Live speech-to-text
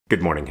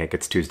Good morning, Hank.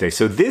 It's Tuesday.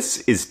 So this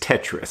is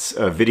Tetris,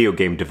 a video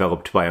game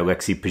developed by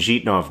Alexei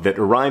Pajitnov that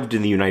arrived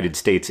in the United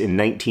States in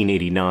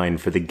 1989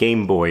 for the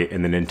Game Boy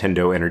and the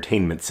Nintendo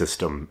Entertainment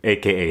System,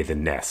 aka the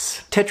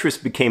NES.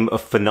 Tetris became a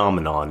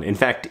phenomenon. In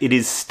fact, it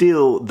is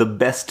still the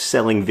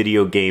best-selling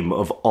video game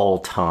of all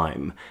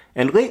time.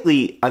 And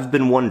lately, I've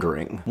been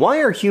wondering, why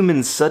are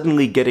humans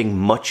suddenly getting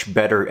much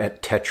better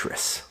at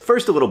Tetris?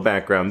 First, a little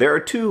background. There are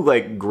two,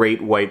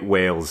 great white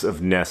whales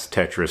of NES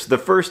Tetris. The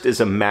first is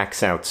a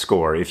max-out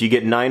score. If you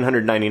get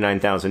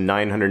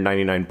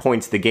 999,999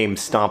 points, the game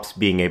stops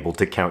being able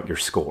to count your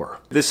score.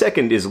 The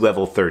second is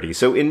level 30.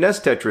 So in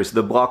NES Tetris,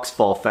 the blocks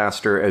fall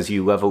faster as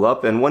you level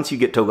up, and once you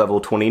get to level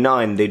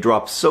 29, they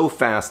drop so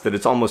fast that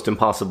it's almost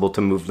impossible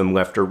to move them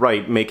left or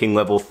right, making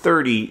level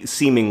 30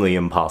 seemingly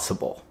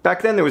impossible.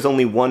 Back then, there was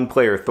only one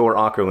player, Thor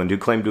Åkerlund, who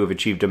claimed to have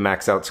achieved a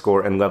max-out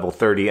score in level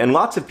 30, and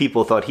lots of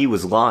people thought he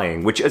was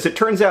lying, which, as it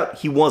turns out,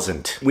 he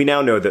wasn't. We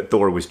now know that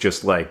Thor was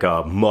just,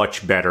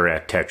 much better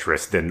at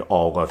Tetris than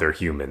all other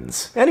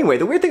humans. Anyway,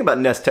 the weird thing about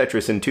NES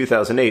Tetris in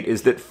 2008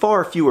 is that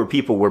far fewer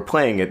people were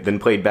playing it than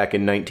played back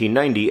in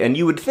 1990, and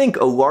you would think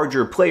a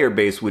larger player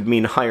base would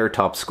mean higher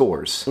top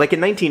scores. Like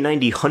in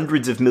 1990,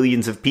 hundreds of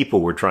millions of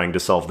people were trying to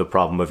solve the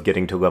problem of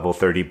getting to level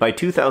 30. By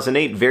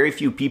 2008, very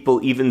few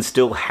people even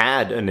still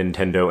had a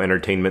Nintendo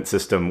Entertainment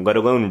System, let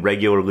alone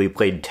regularly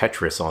played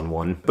Tetris on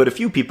one. But a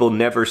few people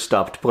never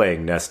stopped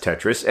playing NES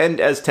Tetris, and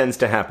as tends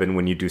to happen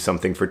when you do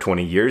something for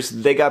 20 years,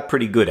 they got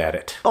pretty good at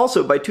it.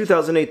 Also, by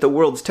 2008, the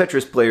world's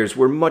Tetris players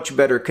were much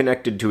better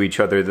connected to each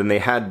other than they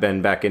had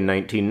been back in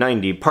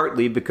 1990,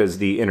 partly because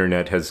the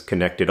internet has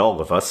connected all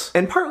of us,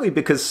 and partly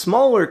because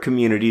smaller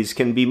communities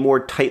can be more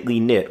tightly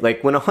knit.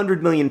 Like, when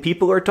 100 million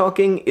people are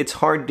talking, it's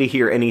hard to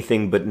hear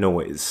anything but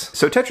noise.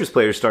 So Tetris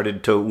players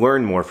started to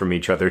learn more from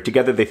each other.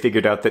 Together they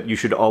figured out that you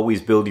should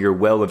always build your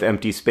well of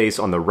empty space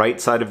on the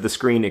right side of the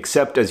screen,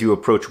 except as you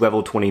approach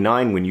level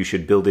 29 when you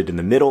should build it in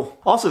the middle.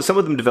 Also, some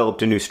of them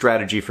developed a new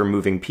strategy for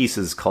moving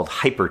pieces called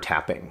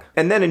hyper-tapping.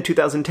 And then in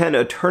 2010,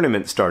 a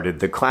tournament started,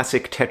 the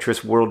classic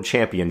Tetris World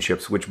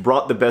Championships, which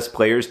brought the best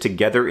players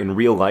together in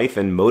real life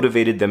and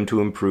motivated them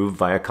to improve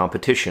via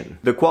competition.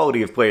 The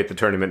quality of play at the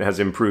tournament has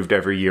improved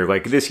every year.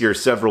 Like this year,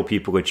 several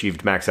people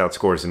achieved max-out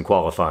scores in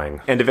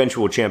qualifying, and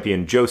eventual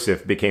champion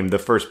Joseph became the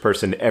first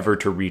person ever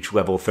to reach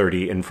level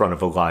 30 in front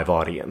of a live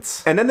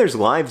audience. And then there's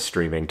live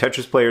streaming.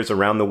 Tetris players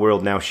around the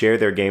world now share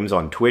their games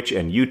on Twitch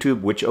and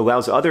YouTube, which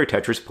allows other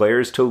Tetris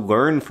players to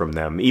learn from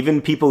them.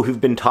 Even people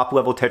who've been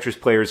top-level Tetris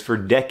players for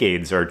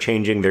decades are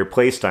changing their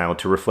playstyle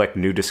to reflect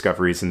new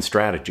discoveries in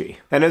strategy.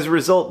 And as a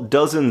result,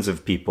 dozens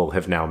of people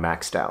have now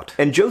maxed out.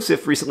 And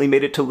Joseph recently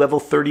made it to level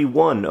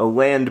 31, a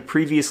land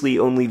previously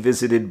only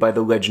visited by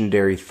the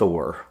legendary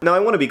Thor. Now, I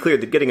want to be clear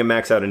that getting a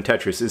max out in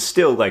Tetris is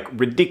still,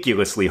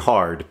 ridiculously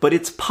hard, but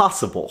it's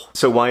possible.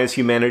 So why is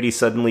humanity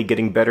suddenly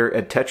getting better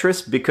at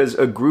Tetris? Because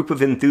a group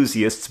of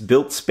enthusiasts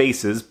built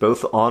spaces,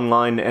 both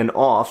online and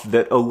off,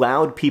 that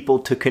allowed people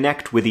to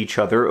connect with each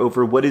other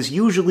over what is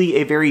usually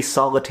a very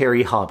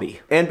solitary hobby.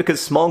 And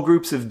because small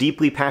groups of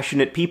deeply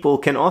passionate people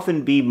can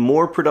often be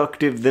more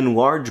productive than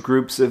large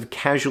groups of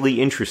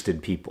casually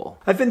interested people.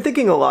 I've been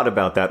thinking a lot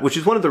about that, which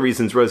is one of the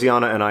reasons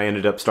Rosianna and I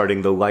ended up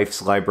starting the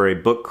Life's Library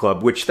book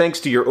club, which thanks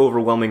to your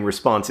overwhelming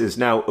response is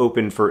now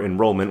open for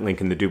enrollment,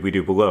 link in the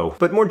doobly-doo below.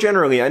 But more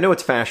generally, I know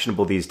it's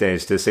fashionable these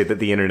days to say that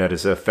the internet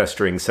is a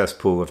festering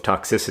cesspool of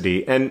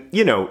toxicity, and,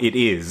 it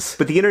is.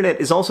 But the internet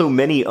is also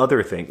many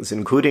other things,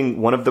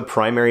 including one of the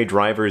primary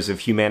drivers of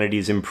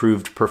humanity's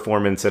improved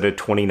performance at a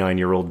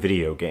 29-year-old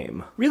video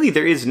game. Really,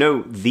 there is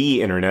no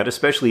the internet,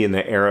 especially in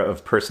the era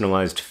of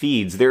personalized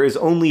feeds. There is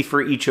only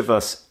for each of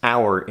us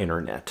our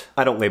internet.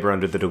 I don't labor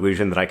under the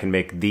delusion that I can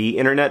make the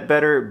internet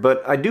better,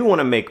 but I do want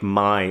to make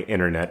my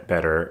internet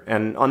better,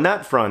 and on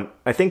that front,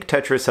 I think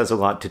Tetris has a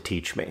lot to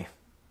teach me.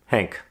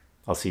 Hank,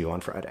 I'll see you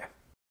on Friday.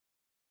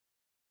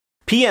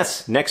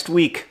 P.S. Next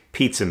week,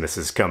 Pizzamas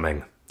is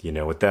coming. You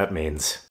know what that means.